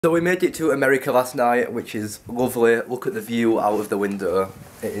So we made it to America last night, which is lovely. Look at the view out of the window.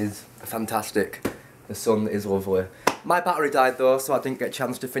 It is fantastic. The sun is lovely. My battery died though, so I didn't get a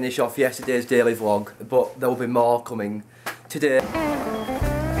chance to finish off yesterday's daily vlog, but there will be more coming today.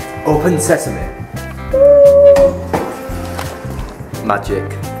 Open sesame.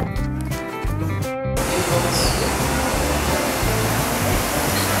 Magic.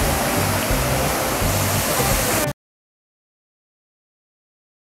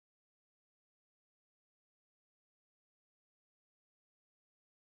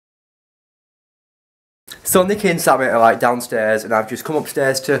 So Nikki and Sammy are like downstairs and I've just come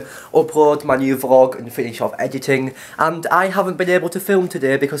upstairs to upload my new vlog and finish off editing, and I haven't been able to film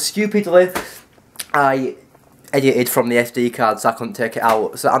today because stupidly I edited from the SD card so I couldn't take it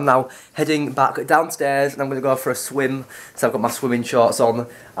out. So I'm now heading back downstairs and I'm going to go for a swim, so I've got my swimming shorts on,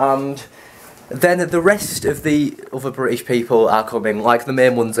 and then the rest of the other British people are coming, like the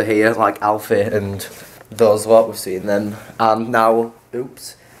main ones are here, like Alfie and those lot, we've seen them, and now,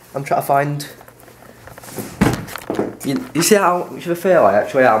 oops, I'm trying to find... You see how much of a fail I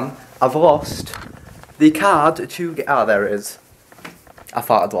actually am? I've lost the card to get... Ah, there it is. I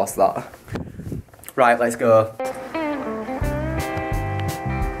thought I'd lost that. Right, let's go.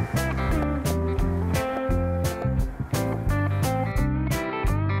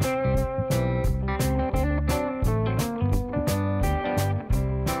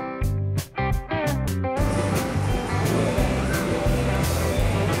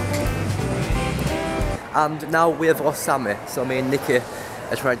 And now we have lost Sammy, so me and Nikki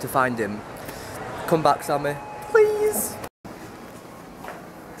are trying to find him. Come back, Sammy, please.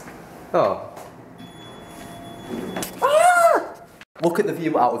 Oh. Ah! Look at the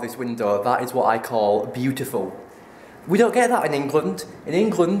view out of this window. That is what I call beautiful. We don't get that in England. In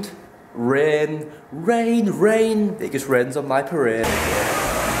England, rain, rain, rain. It just rains on my parade.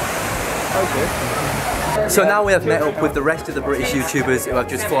 Okay. So now we have met up with the rest of the British YouTubers who have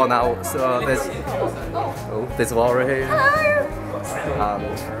just flown out. So there's Laura here,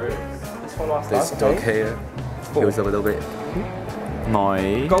 and there's Doug here, who's a little bit...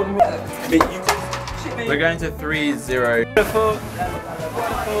 Noi. We're going to 3-0.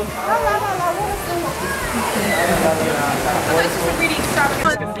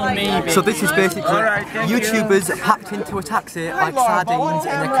 So this is basically YouTubers packed into a taxi like sardines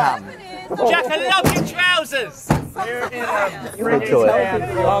in a can. Jack, I love your trousers!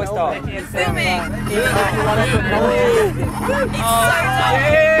 Oh, stop. Filming!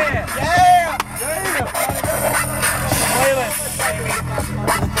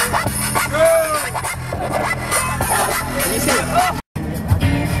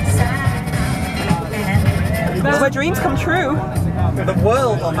 My dreams come true. The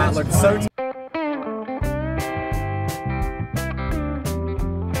world on that looked so...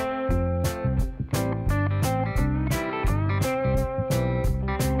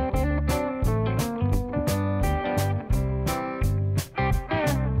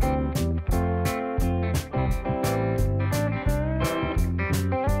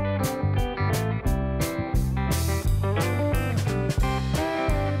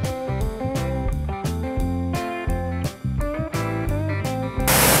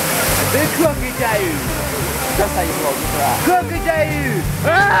 The crocodile! That's how you vlog that. Crocodile!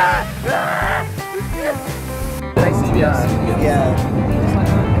 Ah! Yeah.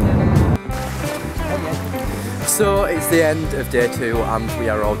 So it's the end of day 2 and we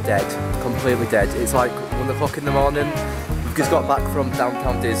are all dead. Completely dead. It's like 1 o'clock in the morning. We've just got back from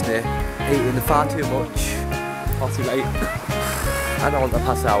downtown Disney, eating far too much, far too late, and I want to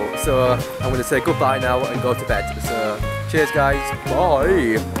pass out. So I'm going to say goodbye now and go to bed. So cheers guys,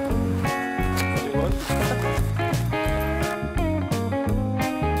 bye!